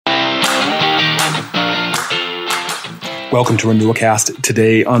Welcome to Renewalcast.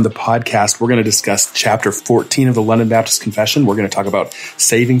 Today on the podcast, we're going to discuss chapter 14 of the London Baptist Confession. We're going to talk about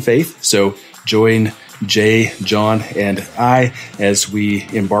saving faith. So join Jay, John, and I as we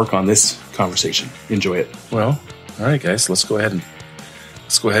embark on this conversation. Enjoy it. Well, all right, guys, let's go ahead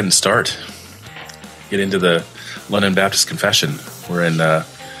and start. Get into the London Baptist Confession. We're in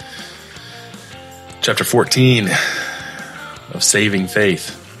chapter 14 of saving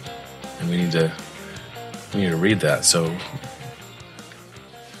faith, and we need to read that. So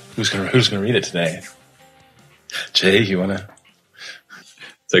who's gonna read it today? Jay, you wanna?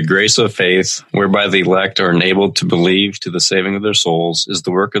 The grace of faith, whereby the elect are enabled to believe to the saving of their souls, is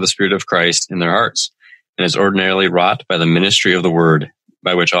the work of the Spirit of Christ in their hearts, and is ordinarily wrought by the ministry of the Word,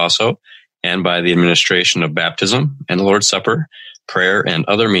 by which also, and by the administration of baptism and the Lord's Supper, prayer, and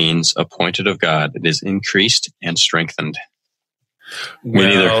other means appointed of God, it is increased and strengthened.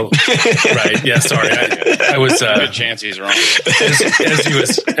 Well, right. Yeah. Sorry. I was, good chance he's wrong.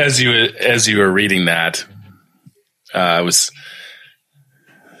 as you were reading that, I was,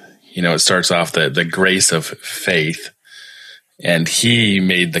 it starts off the grace of faith, and he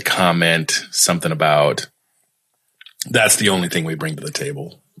made the comment something about that's the only thing we bring to the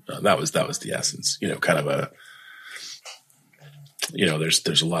table. That was the essence, kind of a,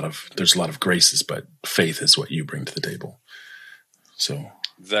 there's a lot of graces, but faith is what you bring to the table. So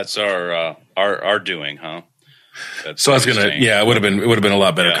that's our doing, huh? So I was it would have been a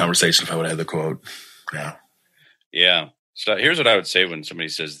lot better conversation if I would have had the quote. Yeah. Yeah. So here's what I would say when somebody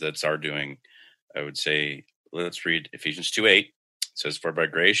says that's our doing. I would say, let's read Ephesians 2:8. It says, "For by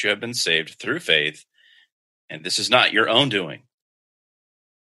grace you have been saved through faith, and this is not your own doing.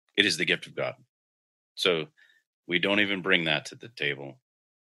 It is the gift of God." So we don't even bring that to the table.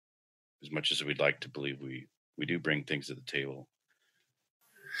 As much as we'd like to believe we do bring things to the table.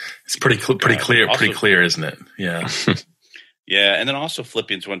 It's pretty clear, isn't it? Yeah. Yeah. And then also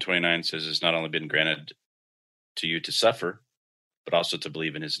Philippians 1:29 says it's not only been granted to you to suffer, but also to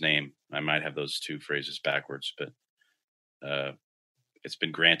believe in his name. I might have those two phrases backwards, but it's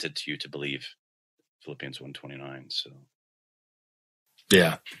been granted to you to believe, Philippians 1:29. So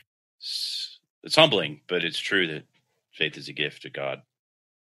yeah, it's humbling, but it's true that faith is a gift of God.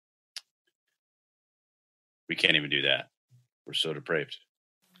 We can't even do that. We're so depraved.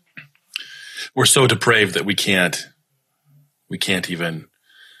 We're so depraved that we can't even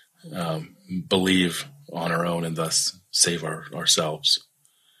believe on our own and thus save ourselves.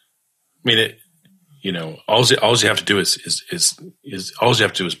 I mean, all you have to do is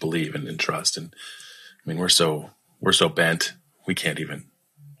believe and trust. And I mean, we're so bent, we can't even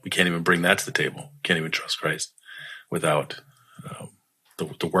bring that to the table. Can't even trust Christ without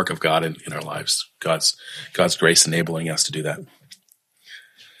the work of God in our lives. God's grace enabling us to do that.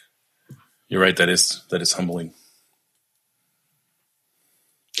 You're right. That is humbling.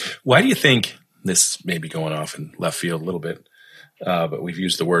 Why do you think this may be going off in left field a little bit? But we've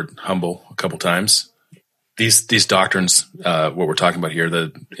used the word humble a couple times. These doctrines, what we're talking about here,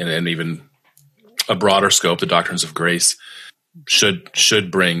 and even a broader scope, the doctrines of grace,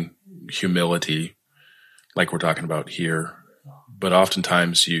 should bring humility, like we're talking about here. But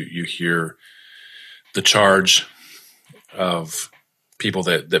oftentimes you hear the charge of people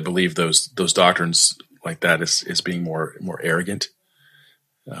that believe those doctrines like that is being more arrogant.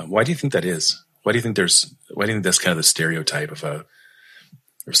 Why do you think that is? Why do you think that's kind of the stereotype of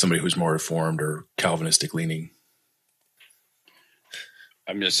somebody who's more Reformed or Calvinistic leaning?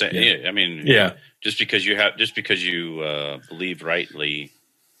 I'm just saying. Yeah. I mean, yeah. Just because you believe rightly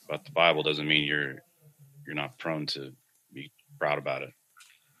about the Bible doesn't mean you're not prone to be proud about it.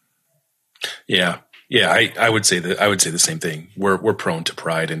 Yeah. Yeah, I would say the same thing. We're prone to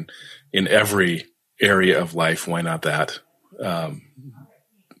pride in every area of life. Why not that?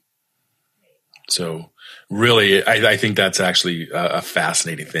 So really, I think that's actually a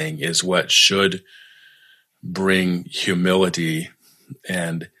fascinating thing, is what should bring humility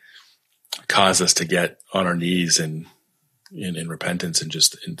and cause us to get on our knees and in repentance and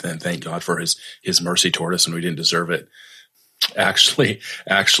thank God for his mercy toward us when we didn't deserve it. Actually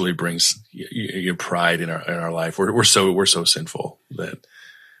brings your pride in our life. We're so sinful that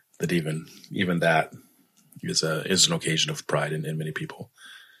even that is an occasion of pride in many people.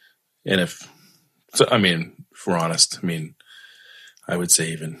 And if we're honest, I would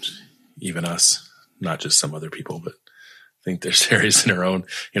say even us, not just some other people, but I think there's areas in our own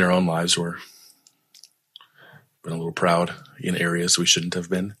lives where we've been a little proud in areas we shouldn't have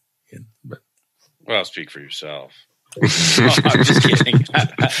been in. But well, speak for yourself. I'm just kidding.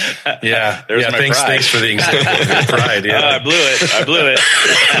 Yeah. There's my pride. Thanks for the example of your pride. Yeah. I blew it.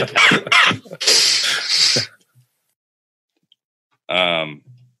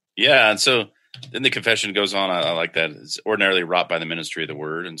 Yeah, and so then the confession goes on. I like that. It's ordinarily wrought by the ministry of the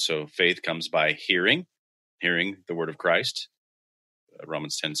word, and so faith comes by hearing the word of Christ.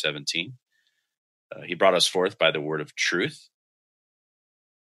 Romans 10:17. He brought us forth by the word of truth.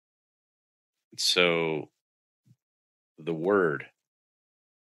 So the word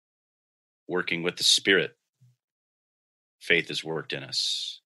working with the Spirit, faith is worked in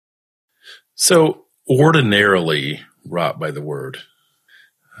us. So ordinarily wrought by the word.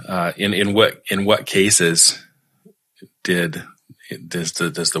 In what cases does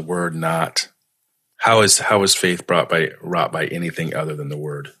the word not? How is faith wrought by anything other than the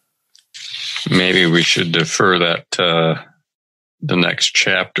word? Maybe we should defer that to the next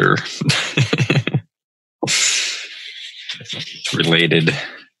chapter. It's related.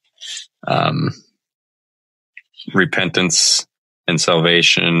 Repentance and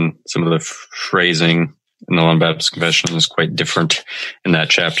salvation. Some of the phrasing in the London Baptist Confession is quite different in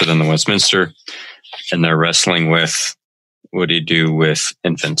that chapter than the Westminster, and they're wrestling with what do you do with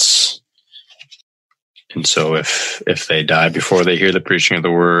infants. And so if they die before they hear the preaching of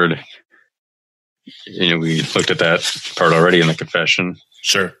the word, we looked at that part already in the confession.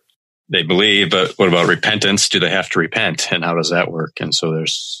 Sure. They believe, but what about repentance? Do they have to repent? And how does that work? And so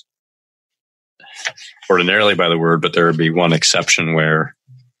there's ordinarily by the word, but there would be one exception where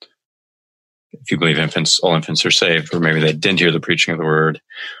if you believe all infants are saved, or maybe they didn't hear the preaching of the word,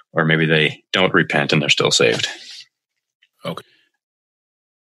 or maybe they don't repent and they're still saved. Okay.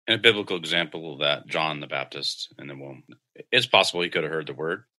 And a biblical example of that, John the Baptist in the womb. It's possible he could have heard the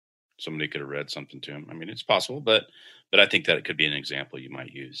word. Somebody could have read something to him. I mean, it's possible, but I think that it could be an example you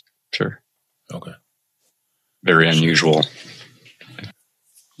might use. Sure. Okay. Very unusual.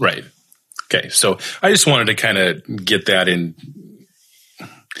 Right. Okay. So I just wanted to kind of get that in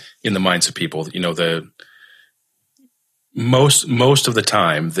the minds of people. The most of the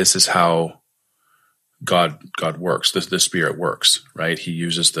time, this is how God works. The Spirit works, right? He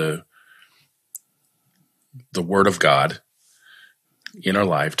uses the Word of God in our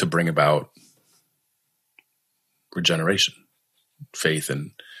life to bring about regeneration. Faith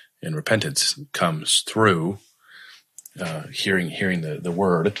and repentance comes through hearing the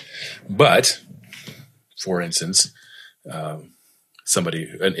word. But, for instance, an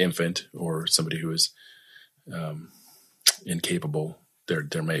infant or somebody who is incapable,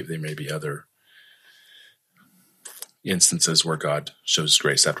 there may be other instances where God shows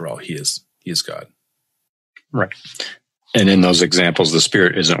grace. After all, He is God. Right. And in those examples, the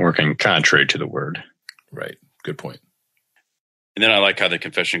Spirit isn't working contrary to the word. Right. Good point. And then I like how the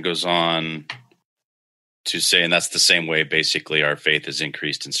confession goes on to say, and that's the same way basically our faith is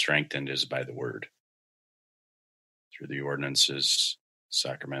increased and strengthened is by the word. Through the ordinances,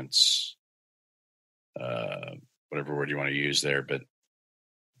 sacraments, whatever word you want to use there, but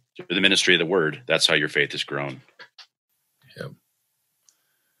through the ministry of the word, that's how your faith has grown. Yep.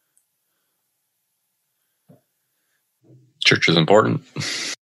 Church is important.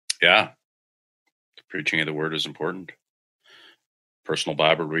 Yeah. The preaching of the word is important. Personal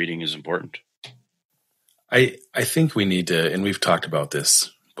Bible reading is important. I think we need to, and we've talked about this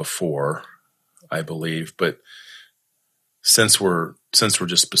before, I believe, but since we're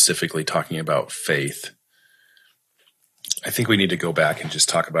just specifically talking about faith, I think we need to go back and just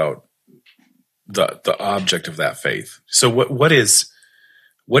talk about the object of that faith. So what is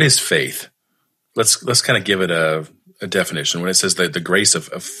faith? Let's kind of give it a definition. When it says that the grace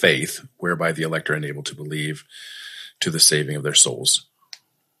of faith, whereby the elect are enabled to believe to the saving of their souls.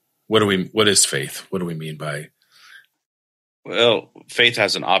 What is faith? What do we mean by? Well, faith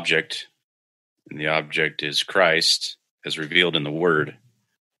has an object, and the object is Christ as revealed in the word.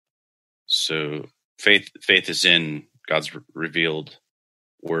 So faith is in God's revealed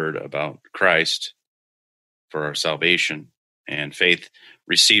word about Christ for our salvation, and faith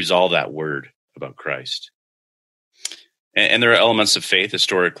receives all that word about Christ. And there are elements of faith.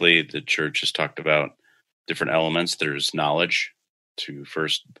 Historically, the church has talked about different elements. There's knowledge.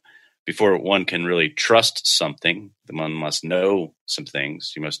 Before one can really trust something, one must know some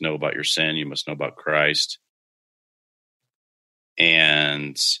things. You must know about your sin. You must know about Christ.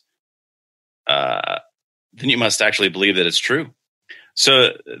 And then you must actually believe that it's true.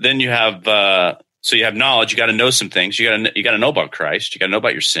 So then you have knowledge. You got to know some things. You got to know about Christ. You got to know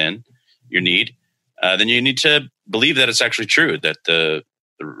about your sin, your need. Then you need to believe that it's actually true, that the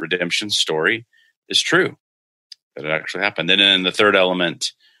redemption story is true, that it actually happened. Then in the third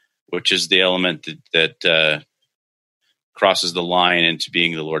element, which is the element that crosses the line into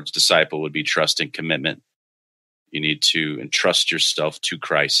being the Lord's disciple, would be trust and commitment. You need to entrust yourself to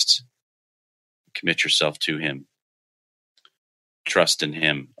Christ, commit yourself to Him. trust in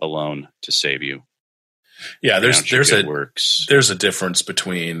him alone to save you. Yeah, there's a difference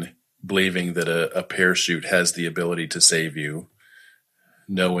between believing that a parachute has the ability to save you,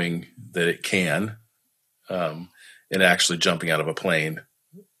 knowing that it can, and actually jumping out of a plane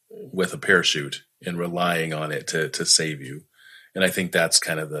with a parachute and relying on it to save you. And I think that's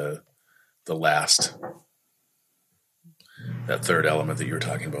kind of the last, that third element that you were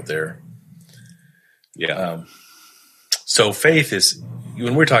talking about there. Yeah. So faith is,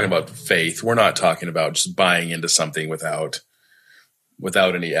 when we're talking about faith, we're not talking about just buying into something without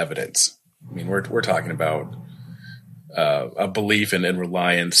any evidence. I mean, we're talking about a belief and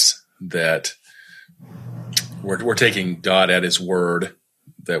reliance that we're taking God at his word,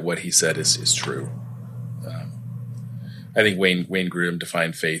 that what he said is true. I think Wayne Grudem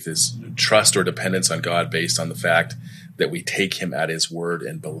defined faith as trust or dependence on God based on the fact that we take him at his word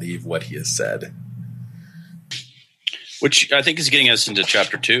and believe what he has said. Which I think is getting us into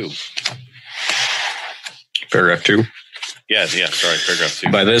chapter 2. Paragraph 2. Yeah, sorry, paragraph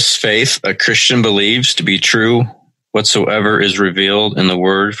 2. By this faith, a Christian believes to be true whatsoever is revealed in the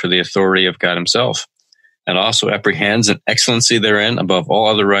word for the authority of God himself, and also apprehends an excellency therein above all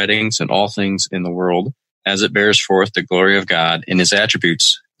other writings and all things in the world, as it bears forth the glory of God in his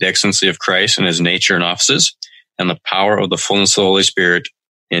attributes, the excellency of Christ in his nature and offices, and the power of the fullness of the Holy Spirit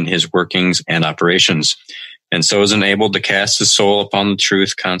in his workings and operations, and so is enabled to cast his soul upon the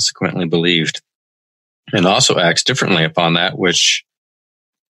truth consequently believed, and also acts differently upon that which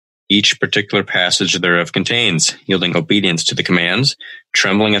each particular passage thereof contains, yielding obedience to the commands,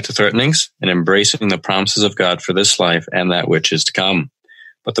 trembling at the threatenings, and embracing the promises of God for this life and that which is to come.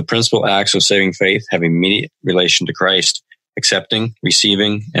 But the principal acts of saving faith have immediate relation to Christ, accepting,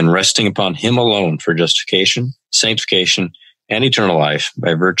 receiving, and resting upon him alone for justification, sanctification, and eternal life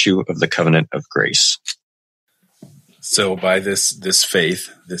by virtue of the covenant of grace. So by this faith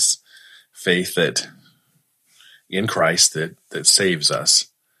that in Christ that saves us,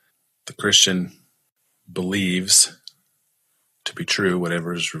 the Christian believes to be true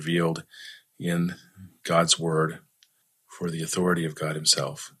whatever is revealed in God's word for the authority of God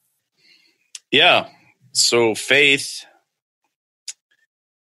himself. Yeah. So faith,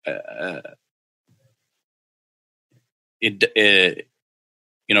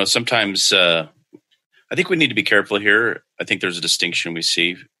 sometimes I think we need to be careful here. I think there's a distinction we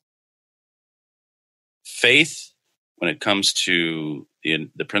see. Faith, when it comes to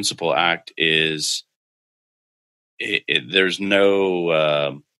the principal act, is there's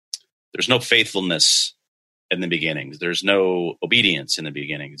no faithfulness in the beginnings. There's no obedience in the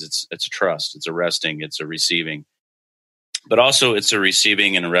beginnings. It's a trust. It's a resting. It's a receiving. But also, it's a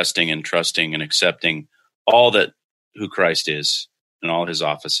receiving and a resting and trusting and accepting all that who Christ is and all his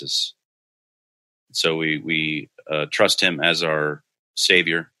offices. So we trust him as our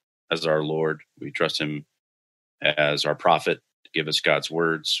Savior, as our Lord. We trust him as our prophet to give us God's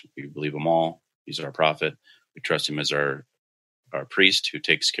words. We believe him all. He's our prophet. We trust him as our priest who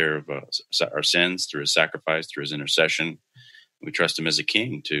takes care of our sins through his sacrifice, through his intercession. We trust him as a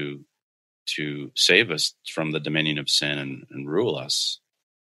king to save us from the dominion of sin and rule us.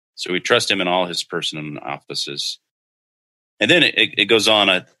 So we trust him in all his person and offices. And then it goes on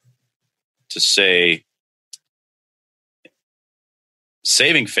to say,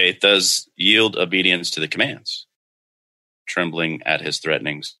 saving faith does yield obedience to the commands, trembling at his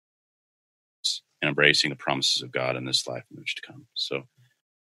threatenings, and embracing the promises of God in this life and which to come. So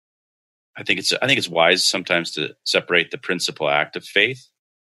I think it's wise sometimes to separate the principal act of faith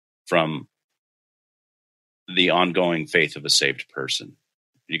from the ongoing faith of a saved person.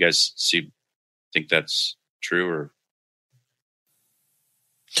 You guys think that's true? Or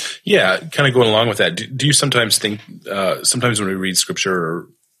yeah, kind of going along with that. Do you sometimes think, sometimes when we read scripture or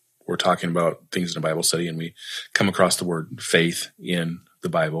we're talking about things in a Bible study and we come across the word faith in the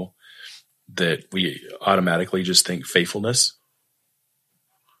Bible, that we automatically just think faithfulness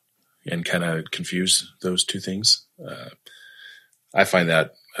and kind of confuse those two things? I find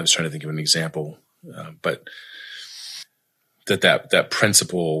that, I was trying to think of an example, but that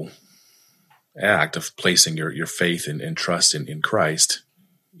principal act of placing your faith and trust in Christ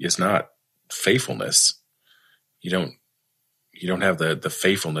is not faithfulness. You don't have the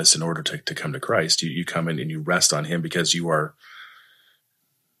faithfulness in order to come to Christ. You come in and you rest on him because you are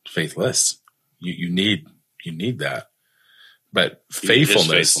faithless. You need that. But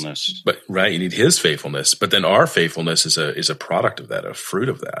faithfulness, but right, you need his faithfulness. But then our faithfulness is a product of that, a fruit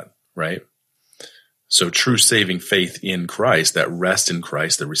of that, right? So true saving faith in Christ, that rest in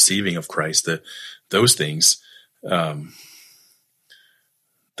Christ, the receiving of Christ, those things,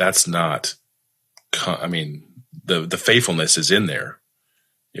 that's not. I mean, the faithfulness is in there.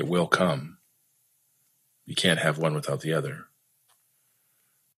 It will come. You can't have one without the other.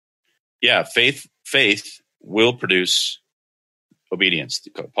 Yeah, faith will produce obedience.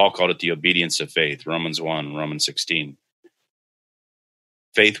 Paul called it the obedience of faith, Romans 1, Romans 16.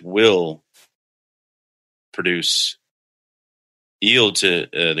 Faith will produce, yield to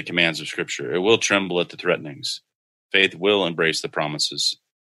the commands of Scripture. It will tremble at the threatenings. Faith will embrace the promises.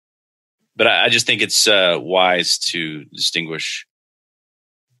 But I just think it's wise to distinguish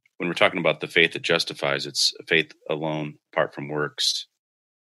when we're talking about the faith that justifies, it's faith alone apart from works.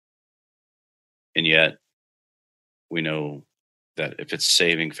 And yet we know that if it's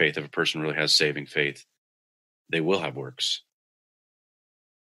saving faith, if a person really has saving faith, they will have works.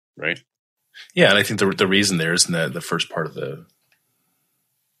 Right? Yeah, and I think the reason there is in the first part of the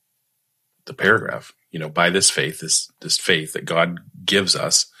paragraph, by this faith, this faith that God gives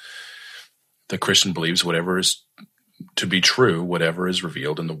us, the Christian believes whatever is to be true, whatever is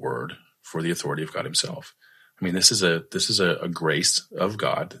revealed in the Word for the authority of God Himself. I mean, this is a grace of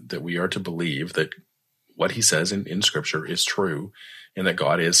God that we are to believe that what He says in Scripture is true, and that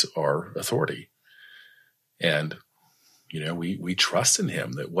God is our authority. And we trust in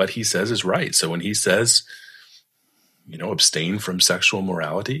Him that what He says is right. So when He says, abstain from sexual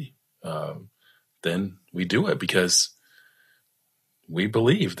morality, then we do it because we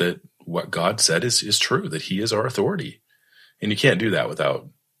believe that what God said is true, that He is our authority. And you can't do that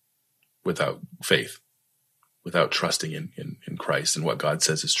without faith, without trusting in Christ and what God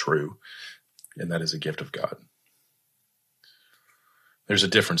says is true. And that is a gift of God. There's a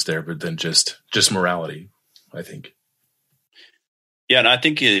difference there, but then just morality, I think. Yeah, and I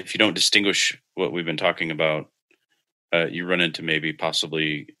think if you don't distinguish what we've been talking about, you run into maybe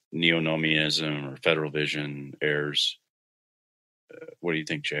possibly neo-nomianism or federal vision errors. What do you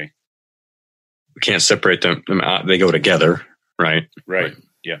think, Jay? We can't separate them out. They go together, right? Right.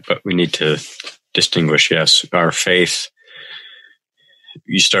 Yeah. But we need to distinguish, yes, our faith.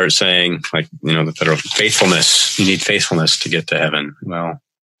 You start saying, the federal faithfulness, you need faithfulness to get to heaven. Well,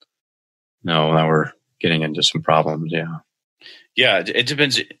 no, now we're getting into some problems. Yeah. Yeah. It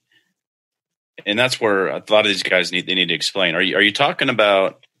depends. And that's where a lot of these guys need to explain. Are you talking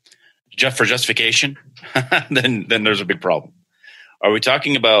about for justification? then there's a big problem. Are we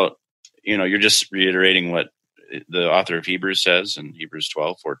talking about, you're just reiterating what the author of Hebrews says in Hebrews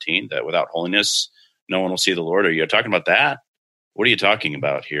 12:14, that without holiness, no one will see the Lord? Are you talking about that? What are you talking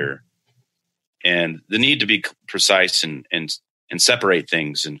about here? And the need to be precise and separate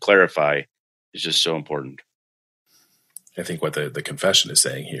things and clarify is just so important. I think what the confession is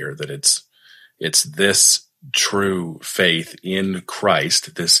saying here, that it's this true faith in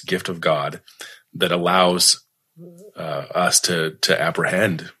Christ, this gift of God, that allows us to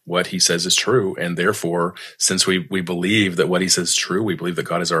apprehend what He says is true. And therefore, since we believe that what He says is true, we believe that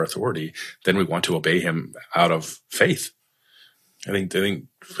God is our authority, then we want to obey Him out of faith. I think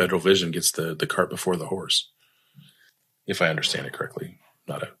Federal Vision gets the cart before the horse, if I understand it correctly.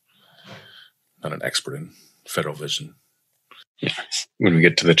 Not an expert in Federal Vision. Yeah. When we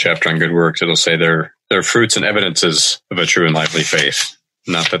get to the chapter on good works, it'll say they're fruits and evidences of a true and lively faith,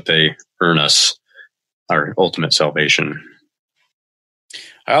 not that they earn us our ultimate salvation.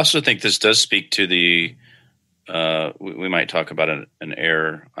 I also think this does speak to the, we might talk about an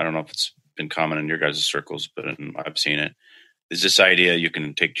error. I don't know if it's been common in your guys' circles, but I've seen it. Is this idea you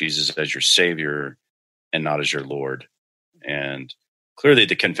can take Jesus as your Savior and not as your Lord. And clearly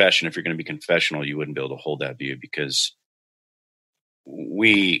the confession, if you're going to be confessional, you wouldn't be able to hold that view, because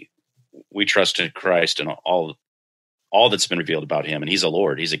we trust in Christ and all that's been revealed about Him. And He's a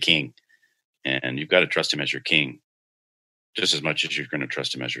Lord, He's a King. And you've got to trust Him as your King just as much as you're going to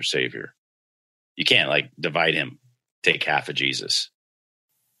trust Him as your Savior. You can't divide Him, take half of Jesus.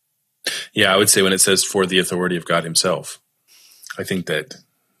 Yeah, I would say when it says for the authority of God Himself, I think that,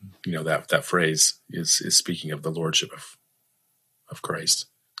 that phrase is speaking of the lordship of Christ.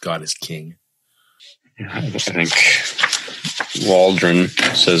 God is King. Yeah, I think Waldron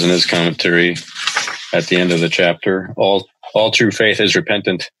says in his commentary at the end of the chapter, all true faith is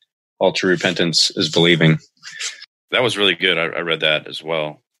repentant. All true repentance is believing. That was really good. I read that as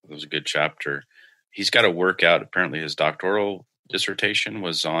well. It was a good chapter. He's got to work out. Apparently his doctoral dissertation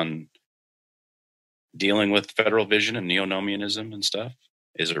was on dealing with federal vision and neo-nomianism and stuff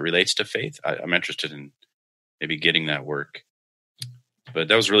as it relates to faith. I'm interested in maybe getting that work. But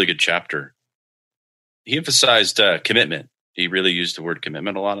that was a really good chapter. He emphasized commitment. He really used the word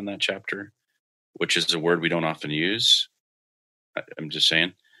commitment a lot in that chapter, which is a word we don't often use. I'm just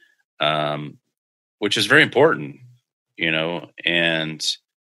saying. Which is very important, and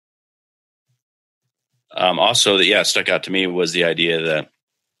Also, that stuck out to me was the idea that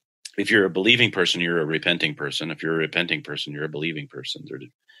if you're a believing person, you're a repenting person. If you're a repenting person, you're a believing person.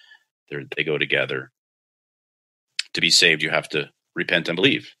 They go together. To be saved, you have to repent and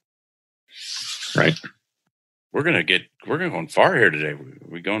believe. Right. We're going far here today.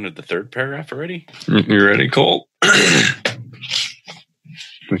 We going to the third paragraph already? You ready, Colt?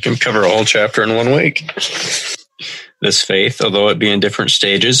 We can cover a whole chapter in 1 week. This faith, although it be in different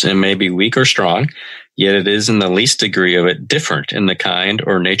stages and may be weak or strong, yet it is in the least degree of it different in the kind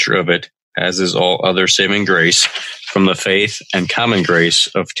or nature of it, as is all other saving grace, from the faith and common grace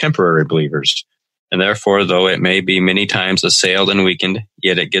of temporary believers. And therefore, though it may be many times assailed and weakened,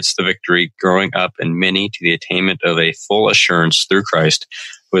 yet it gets the victory, growing up in many to the attainment of a full assurance through Christ,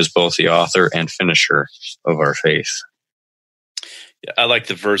 who is both the author and finisher of our faith. Yeah, I like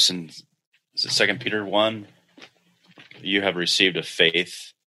the verse in 2 Peter 1. You have received a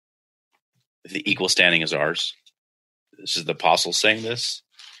faith, the equal standing as ours. This is the apostle saying this.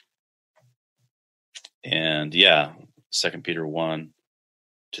 And 2 Peter 1,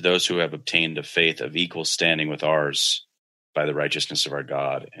 to those who have obtained a faith of equal standing with ours by the righteousness of our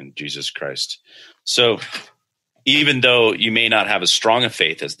God and Jesus Christ. So even though you may not have as strong a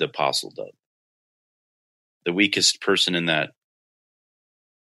faith as the apostle does, the weakest person in that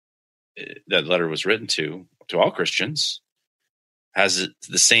letter was written to all Christians, has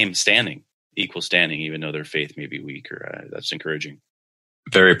the same standing, equal standing, even though their faith may be weaker. That's encouraging.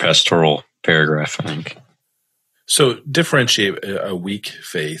 Very pastoral paragraph, I think. So differentiate a weak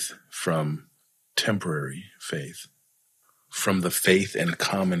faith from temporary faith, from the faith and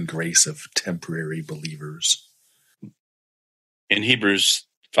common grace of temporary believers. In Hebrews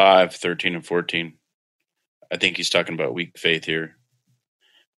 5:13 and 14, I think he's talking about weak faith here.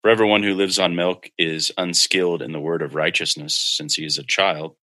 For everyone who lives on milk is unskilled in the word of righteousness, since he is a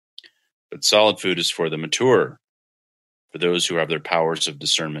child. But solid food is for the mature, for those who have their powers of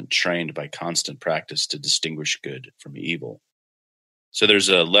discernment trained by constant practice to distinguish good from evil. So there's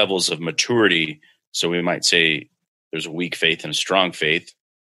levels of maturity. So we might say there's a weak faith and a strong faith.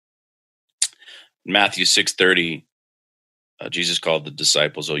 In Matthew 6:30, Jesus called the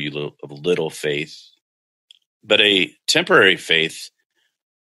disciples, "O you of little faith." But a temporary faith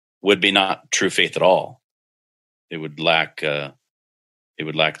would be not true faith at all. It would lack the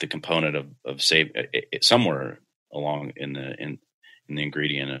component of save somewhere along in the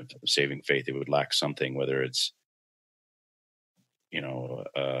ingredient of saving faith. It would lack something, whether it's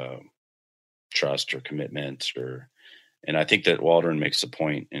trust or commitment, and I think that Waldron makes a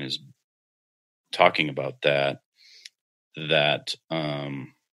point in his talking about that if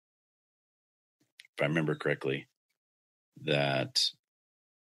I remember correctly, that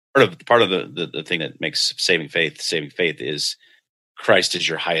part of the thing that makes saving faith is Christ is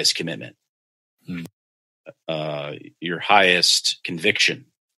your highest commitment. Your highest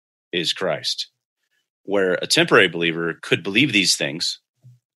conviction is Christ. Where a temporary believer could believe these things,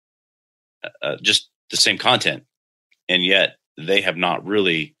 just the same content, and yet they have not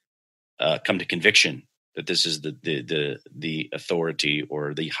really come to conviction that this is the authority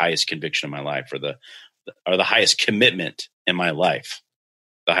or the highest conviction in my life, or the highest commitment in my life,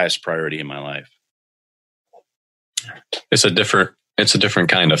 the highest priority in my life. It's a different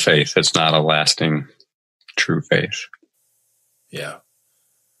kind of faith. It's not a lasting, true faith. Yeah.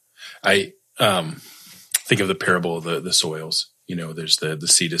 I think of the parable of the soils. There's the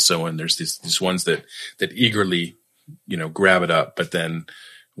seed is sown. There's these ones that eagerly, grab it up. But then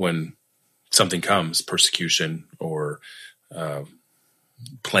when something comes, persecution or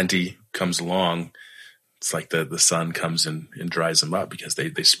plenty comes along, it's like the sun comes and dries them up, because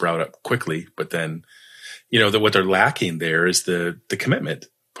they sprout up quickly. But then, what they're lacking there is the commitment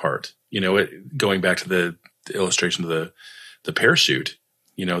part. Going back to the illustration of the parachute,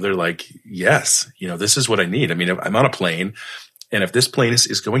 they're like, yes, this is what I need. I mean, if I'm on a plane, and if this plane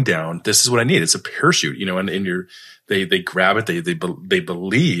is going down, this is what I need. It's a parachute, and they grab it. They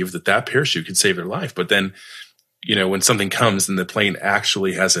believe that parachute can save their life. But then, when something comes and the plane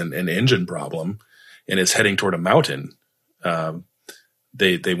actually has an engine problem and is heading toward a mountain,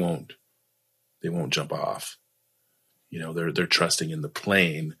 they won't jump off. They're trusting in the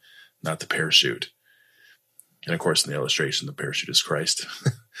plane, not the parachute. And of course, in the illustration, the parachute is Christ.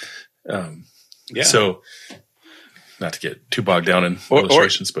 So, not to get too bogged down in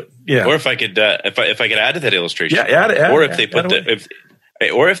illustrations, but yeah. Or if I could add to that illustration, add, or if they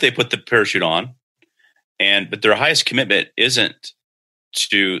put the parachute on, but their highest commitment isn't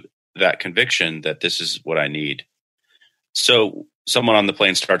to that conviction that this is what I need. So someone on the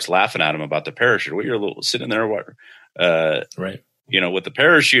plane starts laughing at him about the parachute. Well, you're a little sitting there, right? with the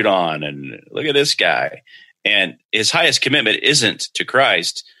parachute on, and look at this guy. And his highest commitment isn't to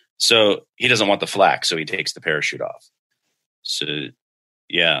Christ, so he doesn't want the flack, so he takes the parachute off. So,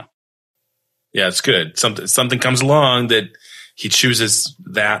 yeah. Yeah, it's good. Something comes along that he chooses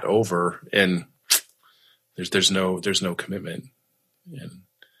that over, and there's no commitment.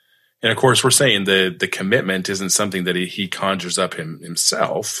 And of course, we're saying the commitment isn't something that he conjures up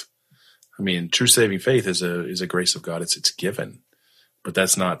himself. I mean, true saving faith is a grace of God. It's given, but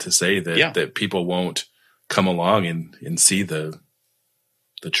that's not to say that people won't come along and see the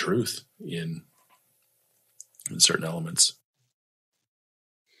truth in certain elements.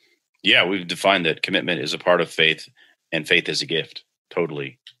 Yeah, we've defined that commitment is a part of faith, and faith is a gift.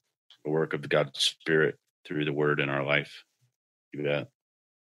 Totally, the work of God's Spirit through the Word in our life. You bet.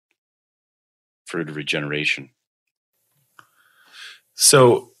 Fruit of regeneration.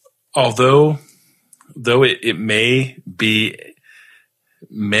 So, although it may be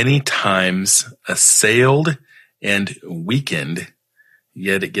many times assailed and weakened,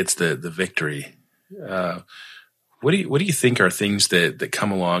 yet it gets the victory. What do you think are things that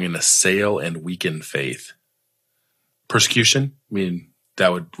come along and assail and weaken faith? Persecution? I mean,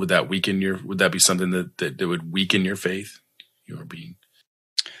 would that be something that would weaken your faith? Your being?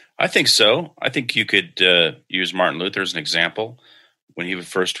 I think so. I think you could use Martin Luther as an example. When he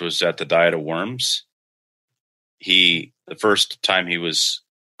first was at the Diet of Worms, the first time he was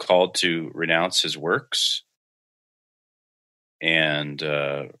called to renounce his works and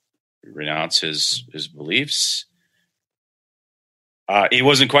renounce his beliefs, he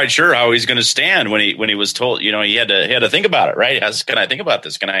wasn't quite sure how he's going to stand when he was told. He had to think about it, right? Can I think about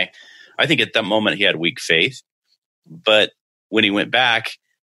this? I think at that moment he had weak faith, but when he went back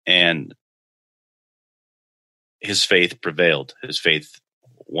and his faith prevailed, his faith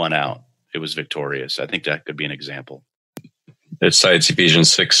won out. It was victorious. I think that could be an example. It cites Ephesians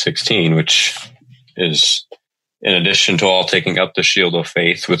 6:16, which is, in addition to all taking up the shield of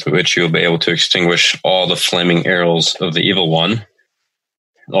faith, with which you will be able to extinguish all the flaming arrows of the evil one.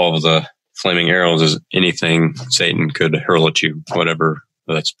 All of the flaming arrows is anything Satan could hurl at you, whatever,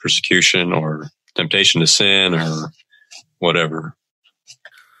 whether that's persecution or temptation to sin or whatever.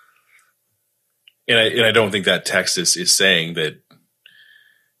 And I don't think that text is saying that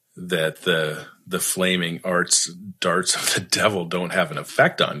the flaming darts of the devil don't have an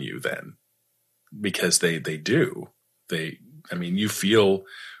effect on you then, because they do. You feel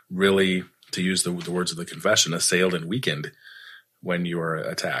really, to use the words of the confession, assailed and weakened when you are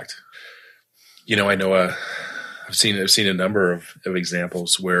attacked. I know I've seen a number of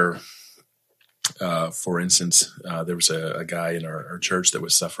examples where, for instance, there was a guy in our church that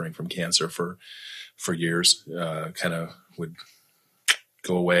was suffering from cancer for years, kind of would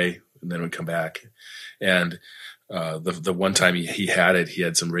go away and then would come back. And the one time he had it, he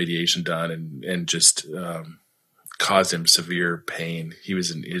had some radiation done and just caused him severe pain. He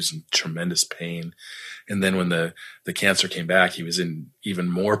was in tremendous pain. And then when the cancer came back, he was in even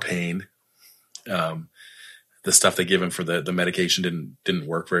more pain. The stuff they give him for the medication didn't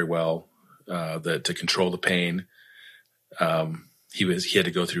work very well. To control the pain, he had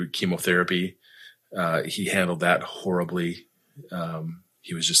to go through chemotherapy. He handled that horribly.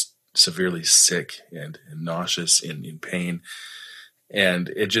 He was just severely sick and nauseous and in pain. And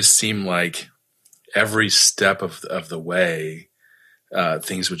it just seemed like every step of the way,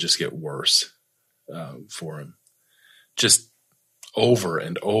 things would just get worse for him. Just over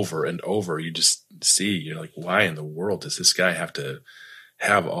and over and over, you just see, you're like, why in the world does this guy have to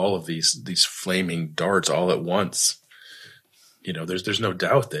have all of these flaming darts all at once? There's no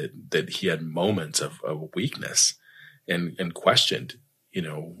doubt that he had moments of weakness and questioned,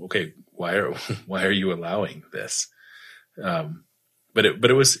 okay, why are you allowing this? But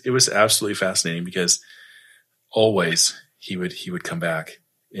it was absolutely fascinating, because always he would come back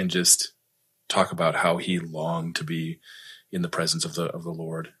and just talk about how he longed to be in the presence of the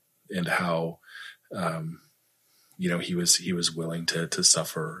Lord, and how he was willing to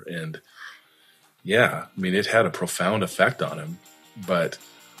suffer. And yeah, it had a profound effect on him, but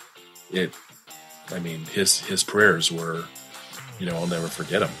his prayers were, I'll never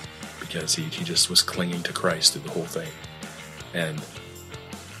forget him, because he just was clinging to Christ through the whole thing. And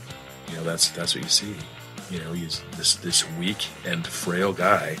that's what you see. He's this weak and frail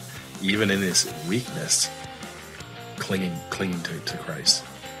guy, even in his weakness, clinging to Christ.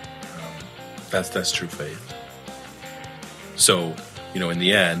 That's true faith. So, in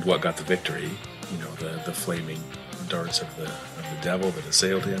the end, what got the victory? The flaming darts of the devil that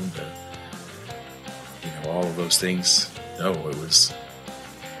assailed him, all of those things. No, it was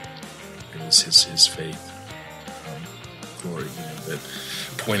his faith. Glory,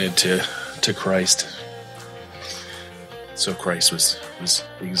 that pointed to Christ. So Christ was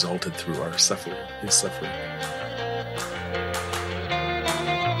exalted through our suffering, his suffering.